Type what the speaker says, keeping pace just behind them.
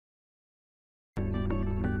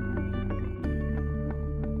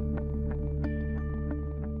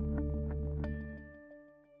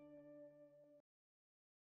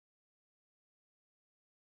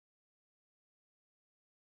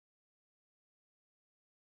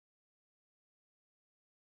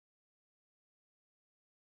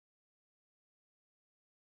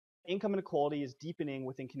income inequality is deepening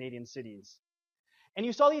within Canadian cities. And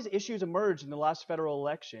you saw these issues emerge in the last federal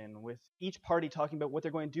election, with each party talking about what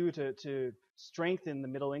they're going to do to strengthen the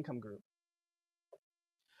middle income group.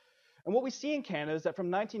 And what we see in Canada is that from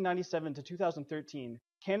 1997 to 2013,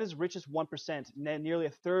 Canada's richest 1% net nearly a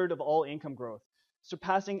third of all income growth,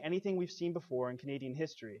 surpassing anything we've seen before in Canadian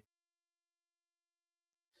history.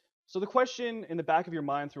 So the question in the back of your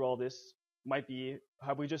mind through all this might be,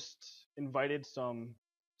 have we just invited some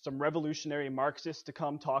revolutionary Marxists to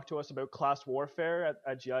come talk to us about class warfare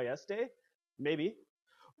at GISday? Maybe.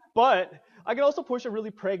 But I can also push a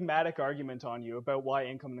really pragmatic argument on you about why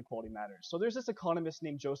income inequality matters. So there's this economist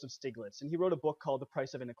named Joseph Stiglitz, and he wrote a book called The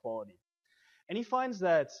Price of Inequality. And he finds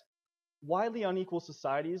that widely unequal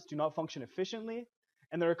societies do not function efficiently,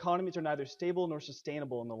 and their economies are neither stable nor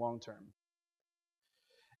sustainable in the long term.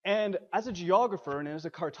 And as a geographer and as a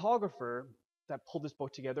cartographer that pulled this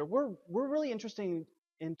book together, we're really interested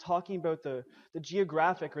in talking about the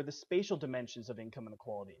geographic or the spatial dimensions of income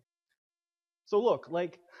inequality. So look,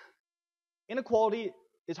 like, inequality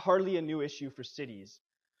is hardly a new issue for cities.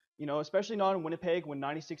 You know, especially not in Winnipeg when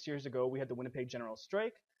 96 years ago we had the Winnipeg General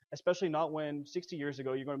Strike, especially not when 60 years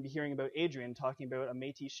ago you're going to be hearing about Adrian talking about a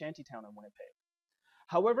Métis shantytown in Winnipeg.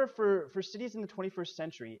 However, for cities in the 21st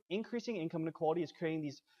century, increasing income inequality is creating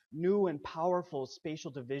these new and powerful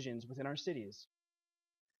spatial divisions within our cities.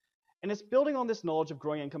 And it's building on this knowledge of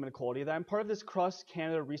growing income inequality that I'm part of this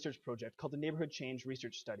cross-Canada research project called the Neighbourhood Change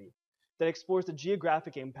Research Study that explores the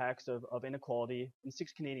geographic impacts of inequality in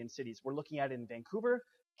 6 Canadian cities. We're looking at it in Vancouver,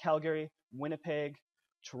 Calgary, Winnipeg,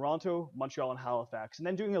 Toronto, Montreal, and Halifax, and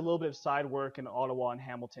then doing a little bit of side work in Ottawa and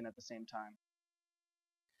Hamilton at the same time.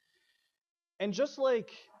 And just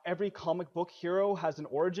like every comic book hero has an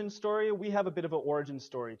origin story, we have a bit of an origin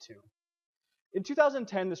story too. In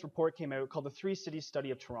 2010, this report came out called the 3-City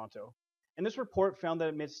Study of Toronto. And this report found that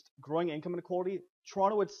amidst growing income inequality,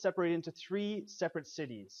 Toronto would separate into 3 separate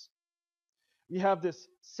cities. You have this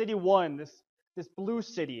City 1, this blue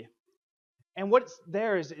city. And what's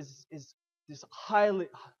there is this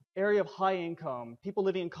area of high income, people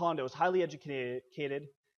living in condos, highly educated,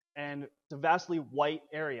 and it's a vastly white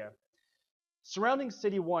area. Surrounding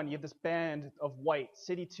City 1, you have this band of white,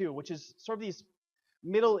 City 2, which is sort of these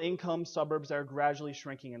middle income suburbs that are gradually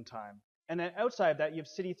shrinking in time. And then outside of that, you have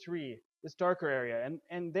City 3, this darker area.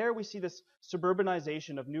 And there we see this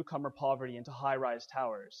suburbanization of newcomer poverty into high-rise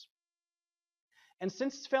towers. And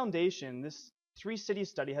since its foundation, this 3-city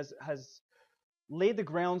study has laid the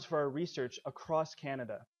grounds for our research across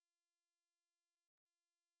Canada.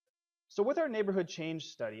 So with our neighborhood change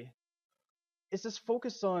study, it's this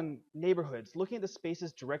focus on neighborhoods, looking at the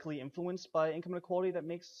spaces directly influenced by income inequality that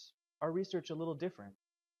makes our research a little different.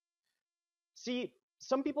 See,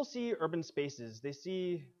 some people see urban spaces, they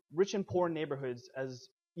see rich and poor neighborhoods as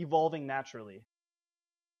evolving naturally.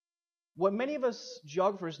 What many of us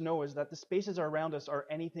geographers know is that the spaces around us are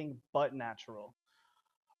anything but natural.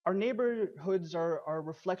 Our neighborhoods are a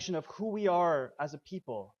reflection of who we are as a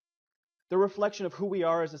people. They're a reflection of who we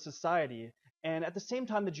are as a society. And at the same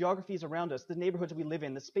time, the geographies around us, the neighborhoods we live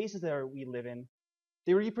in, the spaces that we live in,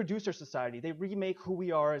 they reproduce our society. They remake who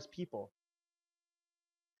we are as people.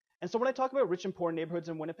 And so when I talk about rich and poor neighborhoods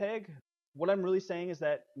in Winnipeg, what I'm really saying is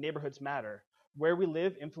that neighborhoods matter. Where we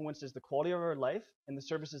live influences the quality of our life and the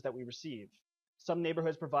services that we receive. Some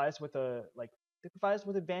neighborhoods provide us with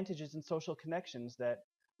advantages and social connections that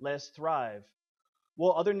let us thrive,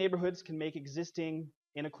 while other neighborhoods can make existing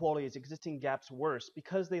inequalities, existing gaps worse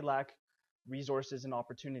because they lack resources and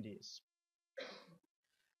opportunities.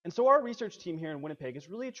 And so our research team here in Winnipeg is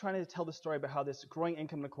really trying to tell the story about how this growing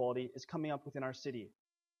income inequality is coming up within our city.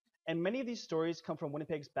 And many of these stories come from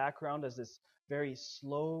Winnipeg's background as this very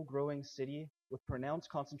slow-growing city with pronounced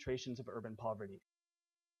concentrations of urban poverty.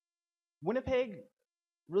 Winnipeg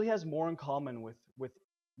really has more in common with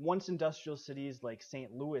once industrial cities like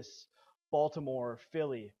St. Louis, Baltimore,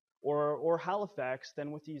 Philly, or Halifax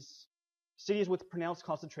than with these cities with pronounced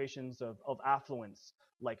concentrations of affluence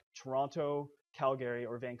like Toronto, Calgary,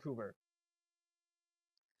 or Vancouver.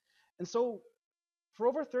 And so for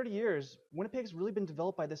over 30 years, Winnipeg's really been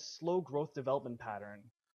developed by this slow growth development pattern,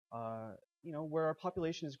 where our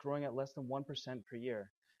population is growing at less than 1% per year.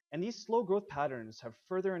 And these slow growth patterns have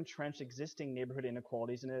further entrenched existing neighborhood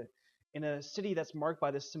inequalities in a city that's marked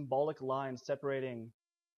by this symbolic line separating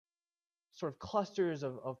sort of clusters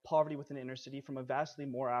of poverty within the inner city from a vastly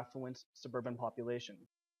more affluent suburban population.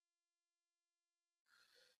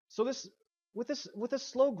 So with this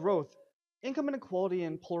slow growth, income inequality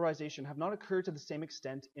and polarization have not occurred to the same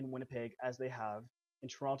extent in Winnipeg as they have in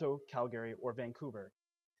Toronto, Calgary, or Vancouver.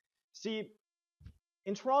 See,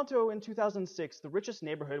 In Toronto in 2006, the richest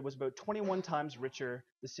neighborhood was about 21 times richer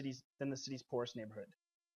than the city's poorest neighborhood.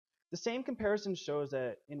 The same comparison shows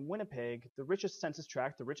that in Winnipeg, the richest census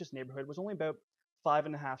tract, the richest neighborhood, was only about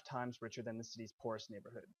 5.5 times richer than the city's poorest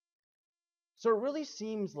neighborhood. So it really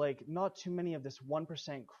seems like not too many of this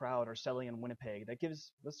 1% crowd are settling in Winnipeg.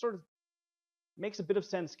 That sort of makes a bit of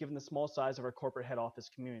sense given the small size of our corporate head office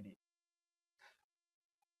community.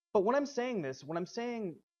 But when I'm saying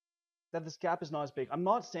that this gap is not as big, I'm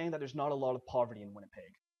not saying that there's not a lot of poverty in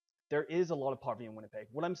Winnipeg. There is a lot of poverty in Winnipeg.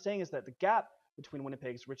 What I'm saying is that the gap between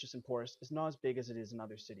Winnipeg's richest and poorest is not as big as it is in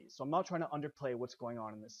other cities. So I'm not trying to underplay what's going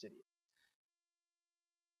on in this city.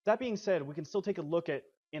 That being said, we can still take a look at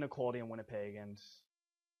inequality in Winnipeg and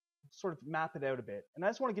sort of map it out a bit. And I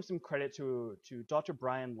just want to give some credit to Dr.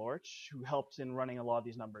 Brian Lorch, who helped in running a lot of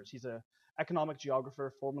these numbers. He's an economic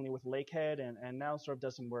geographer formerly with Lakehead and now sort of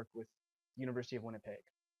does some work with the University of Winnipeg.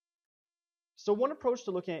 So one approach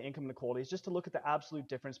to looking at income inequality is just to look at the absolute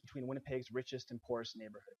difference between Winnipeg's richest and poorest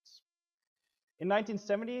neighborhoods. In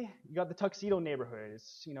 1970, you got the Tuxedo neighborhood.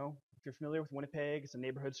 It's, if you're familiar with Winnipeg, it's a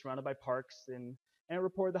neighborhood surrounded by parks, and it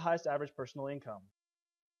reported the highest average personal income.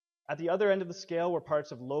 At the other end of the scale were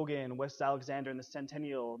parts of Logan, West Alexander, and the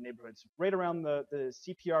Centennial neighborhoods, right around the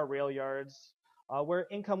CPR rail yards, where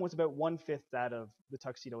income was about 1/5 that of the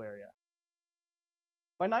Tuxedo area.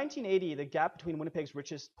 By 1980, the gap between Winnipeg's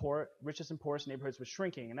richest and poorest neighborhoods was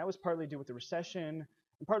shrinking, and that was partly due with the recession,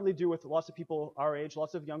 and partly due with lots of people our age,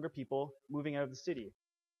 lots of younger people moving out of the city.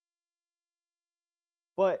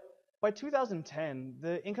 But by 2010,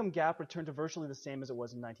 the income gap returned to virtually the same as it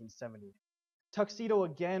was in 1970. Tuxedo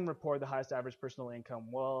again reported the highest average personal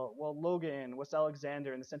income, while Logan, West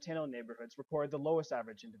Alexander, and the Centennial neighborhoods reported the lowest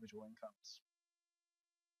average individual incomes.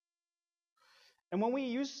 And when we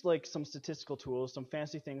use some statistical tools, some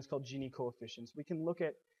fancy things called Gini coefficients, we can look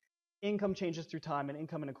at income changes through time and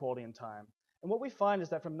income inequality in time. And what we find is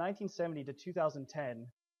that from 1970 to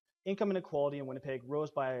 2010, income inequality in Winnipeg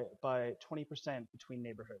rose by 20% between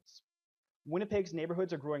neighborhoods. Winnipeg's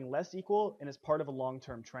neighborhoods are growing less equal and is part of a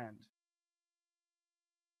long-term trend.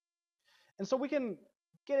 And so we can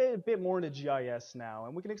get a bit more into GIS now,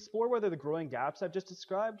 and we can explore whether the growing gaps I've just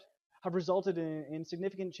described have resulted in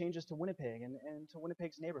significant changes to Winnipeg and to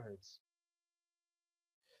Winnipeg's neighborhoods.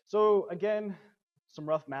 So again, some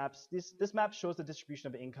rough maps. This map shows the distribution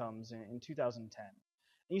of incomes in 2010.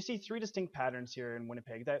 And you see three distinct patterns here in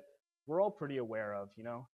Winnipeg that we're all pretty aware of,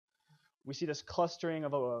 We see this clustering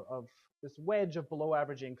of this wedge of below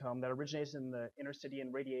average income that originates in the inner city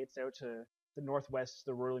and radiates out to the northwest,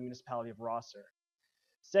 the rural municipality of Rosser.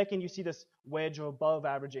 Second, you see this wedge of above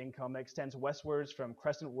average income that extends westwards from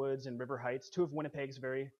Crescent Woods and River Heights, two of Winnipeg's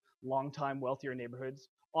very long-time wealthier neighborhoods,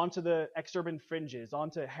 onto the exurban fringes,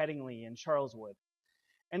 onto Headingley and Charleswood.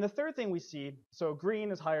 And the third thing we see, so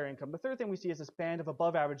green is higher income, the third thing we see is this band of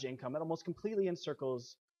above average income that almost completely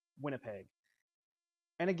encircles Winnipeg.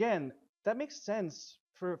 And again, that makes sense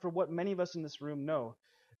for what many of us in this room know.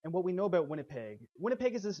 And what we know about Winnipeg.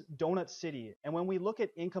 Winnipeg is this donut city, and when we look at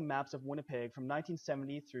income maps of Winnipeg from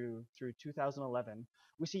 1970 through 2011,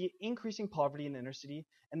 we see increasing poverty in the inner city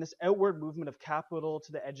and this outward movement of capital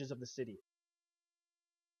to the edges of the city.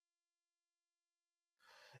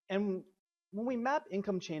 And when we map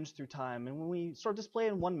income change through time, and when we sort of display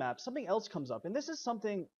it in one map, something else comes up. And this is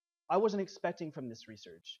something I wasn't expecting from this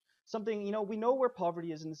research. Something, we know where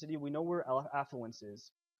poverty is in the city, we know where affluence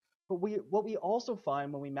is. But what we also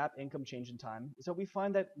find when we map income change in time is that we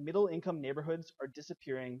find that middle income neighborhoods are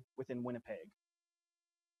disappearing within Winnipeg.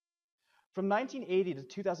 From 1980 to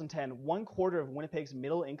 2010, 1/4 of Winnipeg's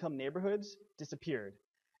middle income neighborhoods disappeared.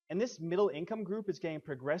 And this middle income group is getting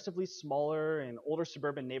progressively smaller in older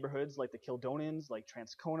suburban neighborhoods like the Kildonians, like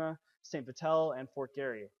Transcona, St. Vital, and Fort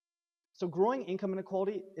Garry. So growing income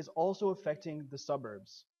inequality is also affecting the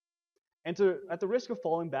suburbs. And at the risk of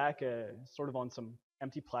falling back sort of on some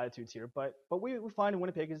empty platitudes here, but what we find in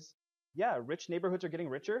Winnipeg is, rich neighborhoods are getting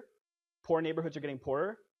richer, poor neighborhoods are getting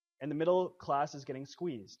poorer, and the middle class is getting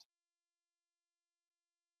squeezed.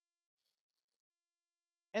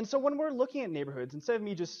 And so when we're looking at neighborhoods, instead of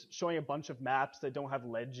me just showing a bunch of maps that don't have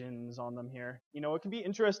legends on them here, it can be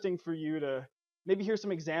interesting for you to maybe hear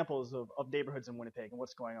some examples of neighborhoods in Winnipeg and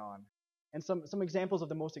what's going on, and some examples of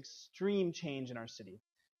the most extreme change in our city.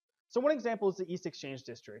 So one example is the East Exchange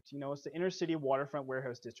District. It's the inner city waterfront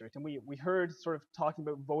warehouse district. And we heard sort of talking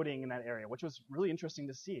about voting in that area, which was really interesting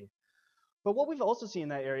to see. But what we've also seen in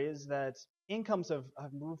that area is that incomes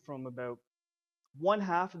have moved from about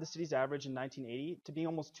 1/2 of the city's average in 1980 to being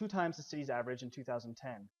almost 2 times the city's average in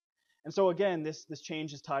 2010. And so again, this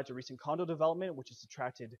change is tied to recent condo development, which has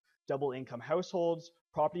attracted double income households,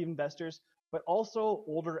 property investors, but also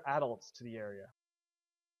older adults to the area.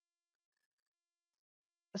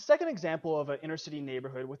 A second example of an inner city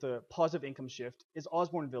neighborhood with a positive income shift is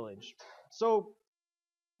Osborne Village. So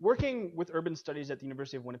working with urban studies at the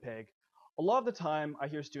University of Winnipeg, a lot of the time I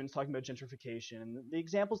hear students talking about gentrification, and the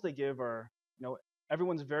examples they give are,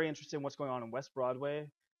 everyone's very interested in what's going on in West Broadway,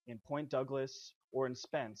 in Point Douglas, or in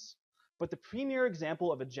Spence. But the premier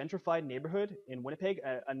example of a gentrified neighborhood in Winnipeg,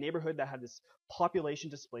 a neighborhood that had this population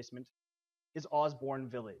displacement, is Osborne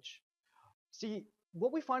Village. See,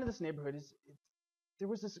 what we find in this neighborhood is there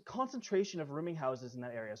was this concentration of rooming houses in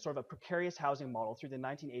that area, sort of a precarious housing model through the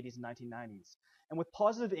 1980s and 1990s. And with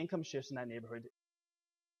positive income shifts in that neighborhood,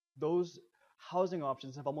 those housing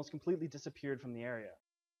options have almost completely disappeared from the area.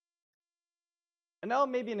 And now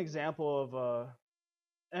maybe an example of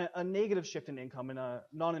a negative shift in income in a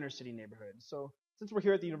non-inner city neighborhood. So since we're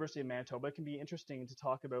here at the University of Manitoba, it can be interesting to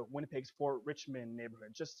talk about Winnipeg's Fort Richmond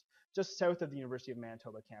neighborhood, just south of the University of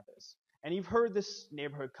Manitoba campus. And you've heard this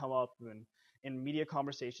neighborhood come up in media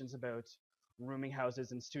conversations about rooming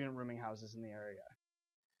houses and student rooming houses in the area.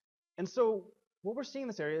 And so what we're seeing in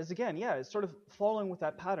this area is, again, it's sort of following with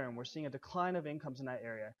that pattern. We're seeing a decline of incomes in that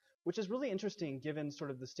area, which is really interesting given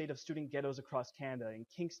sort of the state of student ghettos across Canada, in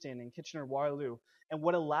Kingston and Kitchener-Waterloo, and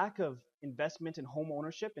what a lack of investment in home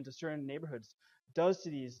ownership into certain neighborhoods does to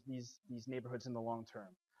these neighborhoods in the long term.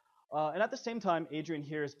 And at the same time, Adrian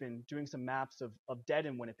here has been doing some maps of debt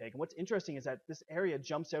in Winnipeg. And what's interesting is that this area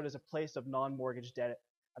jumps out as a place of non-mortgage debt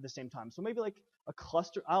at the same time. So maybe like a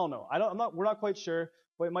cluster, I don't know. We're not quite sure,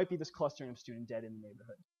 but it might be this clustering of student debt in the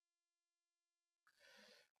neighborhood.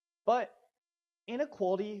 But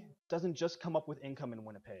inequality doesn't just come up with income in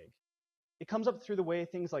Winnipeg. It comes up through the way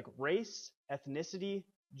things like race, ethnicity,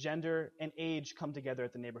 gender, and age come together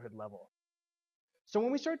at the neighborhood level. So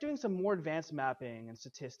when we start doing some more advanced mapping and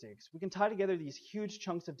statistics, we can tie together these huge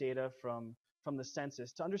chunks of data from the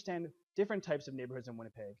census to understand different types of neighborhoods in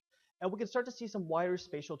Winnipeg. And we can start to see some wider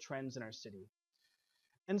spatial trends in our city.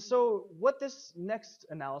 And so what this next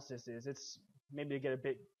analysis is, it's maybe to get a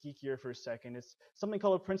bit geekier for a second, it's something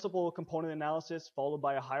called a principal component analysis followed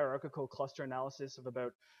by a hierarchical cluster analysis of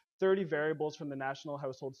about 30 variables from the National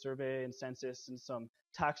Household Survey and Census and some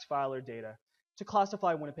tax filer data to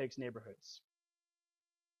classify Winnipeg's neighborhoods.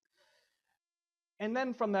 And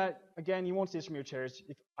then from that, again, you won't see this from your chairs.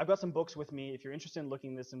 I've got some books with me. If you're interested in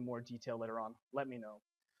looking at this in more detail later on, let me know.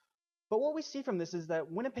 But what we see from this is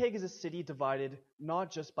that Winnipeg is a city divided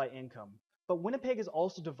not just by income, but Winnipeg is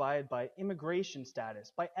also divided by immigration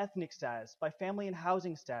status, by ethnic status, by family and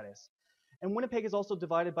housing status. And Winnipeg is also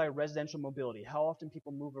divided by residential mobility, how often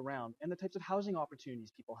people move around, and the types of housing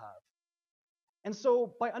opportunities people have. And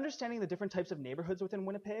so by understanding the different types of neighborhoods within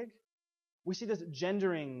Winnipeg, we see this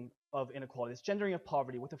gendering of inequality, this gendering of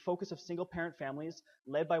poverty with a focus of single-parent families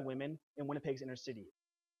led by women in Winnipeg's inner city.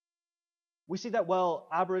 We see that while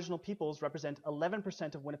Aboriginal peoples represent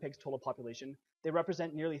 11% of Winnipeg's total population, they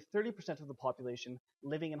represent nearly 30% of the population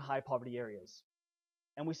living in high poverty areas.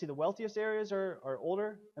 And we see the wealthiest areas are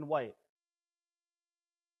older and white.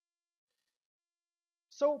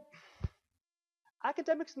 So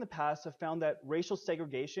academics in the past have found that racial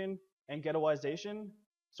segregation and ghettoization,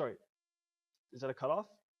 sorry, is that a cutoff?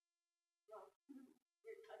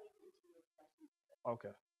 Okay.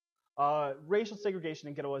 Racial segregation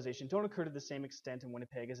and ghettoization don't occur to the same extent in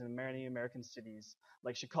Winnipeg as in many American cities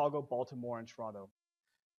like Chicago, Baltimore, and Toronto.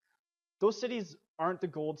 Those cities aren't the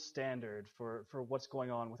gold standard for what's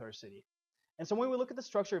going on with our city. And so when we look at the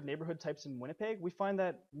structure of neighborhood types in Winnipeg, we find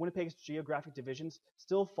that Winnipeg's geographic divisions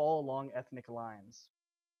still fall along ethnic lines.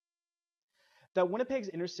 That Winnipeg's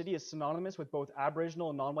inner city is synonymous with both Aboriginal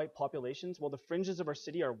and non-white populations while the fringes of our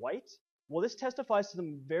city are white, well, this testifies to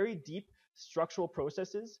some very deep structural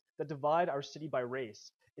processes that divide our city by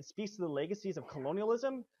race. It speaks to the legacies of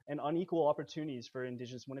colonialism and unequal opportunities for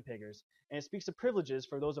Indigenous Winnipeggers, and it speaks to privileges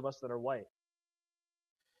for those of us that are white.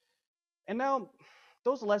 And now,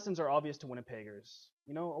 those lessons are obvious to Winnipeggers.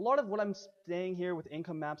 A lot of what I'm saying here with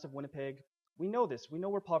income maps of Winnipeg, we know this. We know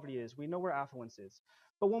where poverty is. We know where affluence is.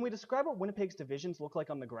 But when we describe what Winnipeg's divisions look like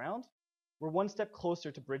on the ground, we're one step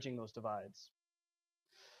closer to bridging those divides.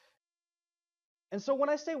 And so when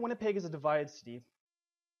I say Winnipeg is a divided city,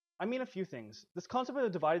 I mean a few things. This concept of a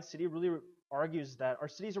divided city really argues that our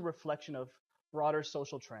city is a reflection of broader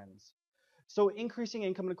social trends. So increasing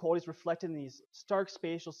income inequality is reflected in these stark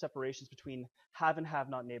spatial separations between have and have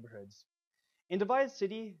not neighborhoods. In divided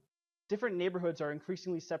city, different neighborhoods are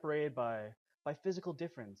increasingly separated by physical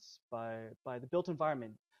difference, by the built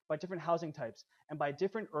environment, by different housing types, and by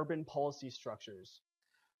different urban policy structures.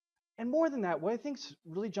 And more than that, what I think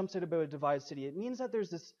really jumps out about a divided city, it means that there's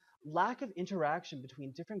this lack of interaction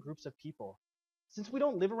between different groups of people. Since we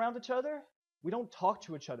don't live around each other, we don't talk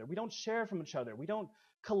to each other, we don't share from each other, we don't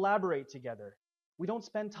collaborate together, we don't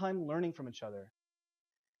spend time learning from each other.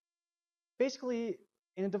 Basically,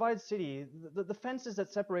 in a divided city, the fences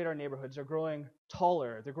that separate our neighborhoods are growing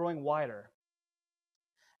taller, they're growing wider.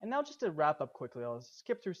 And now just to wrap up quickly, I'll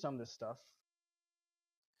skip through some of this stuff.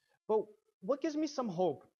 But what gives me some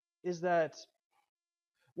hope is that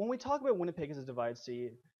when we talk about Winnipeg as a divided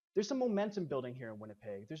city, there's some momentum building here in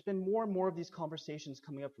Winnipeg. There's been more and more of these conversations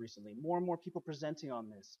coming up recently, more and more people presenting on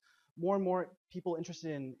this, more and more people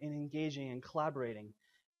interested in engaging and collaborating.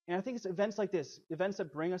 And I think it's events like this, events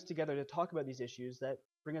that bring us together to talk about these issues, that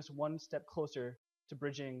bring us one step closer to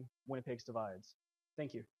bridging Winnipeg's divides.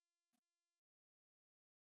 Thank you.